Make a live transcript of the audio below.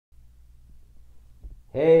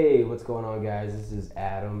Hey, what's going on, guys? This is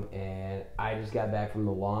Adam, and I just got back from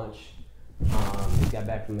the launch. Just got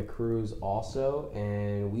back from the cruise also,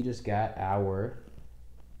 and we just got our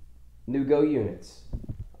new Go units.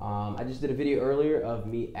 I just did a video earlier of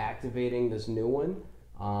me activating this new one.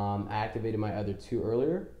 I activated my other two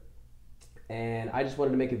earlier, and I just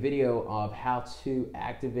wanted to make a video of how to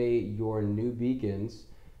activate your new beacons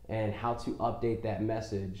and how to update that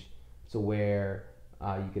message to where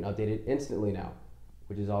you can update it instantly now,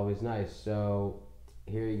 which is always nice. So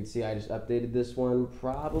here you can see I just updated this one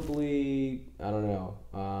probably, I don't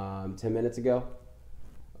know, 10 minutes ago.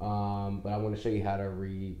 But I want to show you how to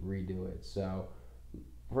redo it. So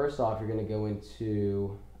first off, you're going to go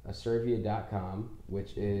into Asirvia.com,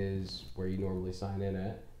 which is where you normally sign in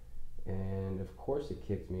at. And of course it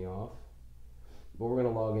kicked me off. But we're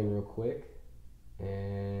going to log in real quick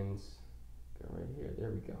and go right here. There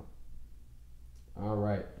we go. All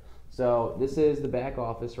right. So this is the back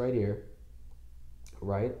office right here,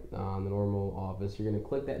 right? The normal office. You're going to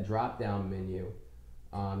click that drop down menu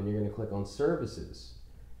and you're going to click on services.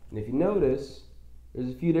 And if you notice, there's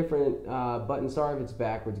a few different buttons. Sorry if it's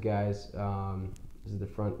backwards, guys. This is the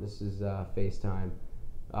front. This is FaceTime.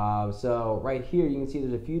 So right here, you can see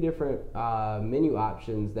there's a few different menu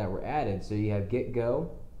options that were added. So you have Get Go,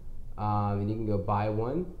 and you can go buy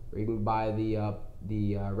one, or you can buy the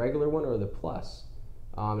regular one or the plus.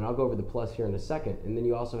 And I'll go over the plus here in a second. And then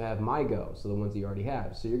you also have My Go, so the ones that you already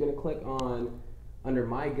have. So you're going to click on, under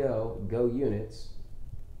My Go, Go Units,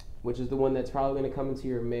 which is the one that's probably going to come into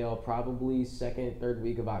your mail probably second, third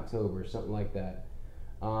week of October, something like that.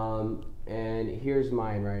 And here's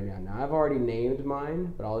mine right now. Now I've already named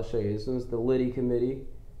mine, but I'll show you. This one's the Liddy Committee.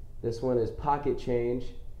 This one is Pocket Change,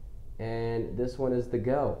 and this one is the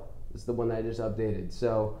Go. This is the one that I just updated.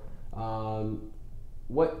 So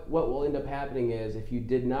what will end up happening is, if you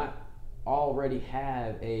did not already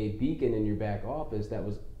have a beacon in your back office that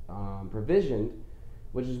was provisioned,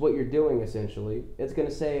 which is what you're doing essentially, it's going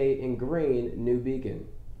to say in green, new beacon.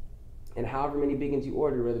 And however many beacons you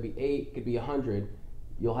order, whether it be 8, it could be 100,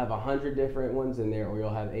 you'll have 100 different ones in there, or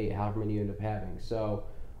you'll have 8, however many you end up having. So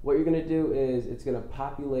what you're going to do is it's going to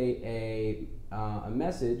populate a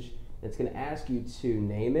message. It's going to ask you to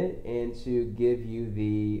name it and to give you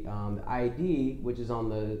the ID, which is on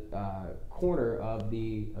the corner of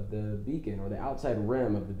the beacon, or the outside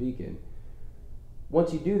rim of the beacon.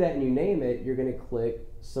 Once you do that and you name it, you're going to click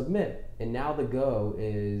submit, and now the Go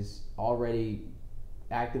is already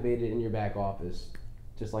activated in your back office,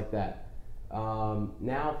 just like that.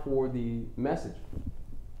 Now for the message.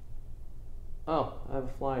 Oh, I have a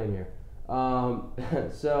fly in here.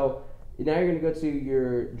 So now you're going to go to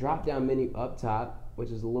your drop down menu up top,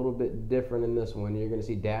 which is a little bit different in this one. You're going to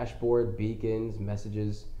see dashboard, beacons,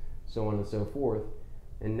 messages, so on and so forth.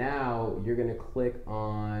 And now you're going to click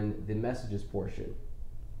on the messages portion.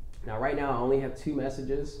 Now right now I only have 2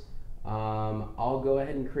 messages. I'll go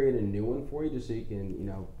ahead and create a new one for you, just so you can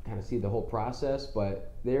kind of see the whole process.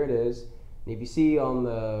 But there it is. And if you see on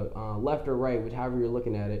the left or right, which however you're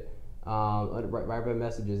looking at it, right by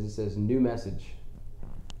messages, it says new message.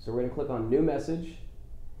 So we're going to click on new message,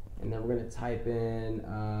 and then we're going to type in,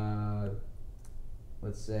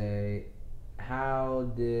 let's say,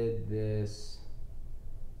 how did this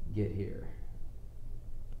get here?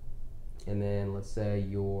 And then let's say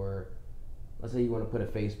you want to put a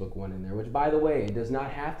Facebook one in there, which, by the way, it does not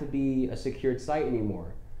have to be a secured site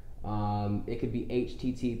anymore. It could be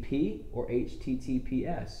HTTP or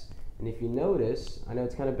HTTPS. And if you notice, I know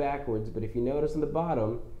it's kind of backwards, but if you notice on the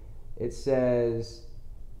bottom, it says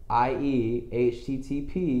IE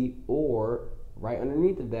HTTP, or right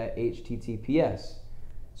underneath of that HTTPS.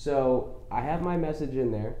 So I have my message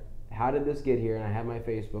in there. How did this get here? And I have my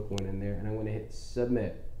Facebook one in there, and I'm going to hit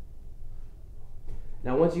submit.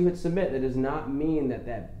 Now once you hit submit, that does not mean that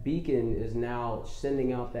that beacon is now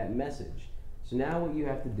sending out that message. So now what you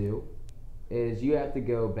have to do is you have to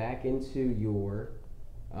go back into your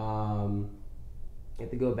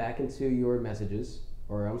messages,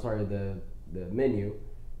 or I'm sorry, the menu.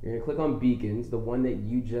 You're going to click on beacons, the one that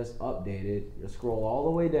you just updated. You'll scroll all the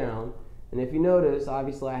way down, and if you notice,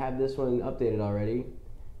 obviously I have this one updated already.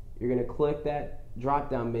 You're going to click that drop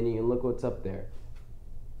down menu and look what's up there.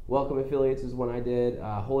 Welcome Affiliates is one I did.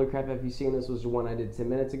 Holy crap, have you seen this? Was the one I did 10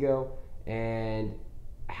 minutes ago. And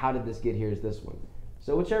how did this get here is this one.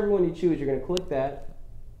 So whichever one you choose, you're going to click that,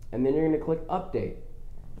 and then you're going to click update.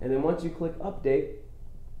 And then once you click update,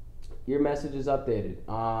 your message is updated.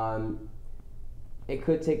 It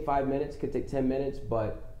could take 5 minutes, could take 10 minutes,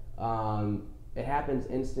 but it happens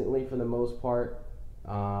instantly for the most part.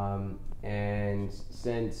 And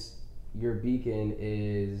since your beacon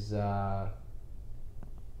is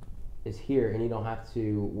is here, and you don't have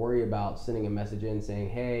to worry about sending a message in saying,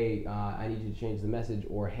 hey, I need you to change the message,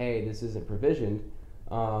 or hey, this isn't provisioned.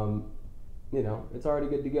 It's already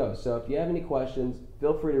good to go. So if you have any questions,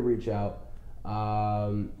 feel free to reach out.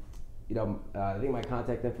 I think my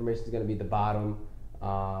contact information is going to be at the bottom.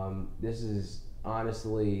 This is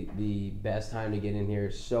honestly the best time to get in here.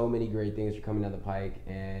 So many great things are coming down the pike,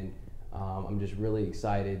 and I'm just really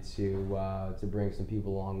excited to bring some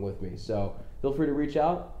people along with me. So feel free to reach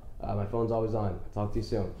out. My phone's always on. Talk to you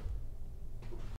soon.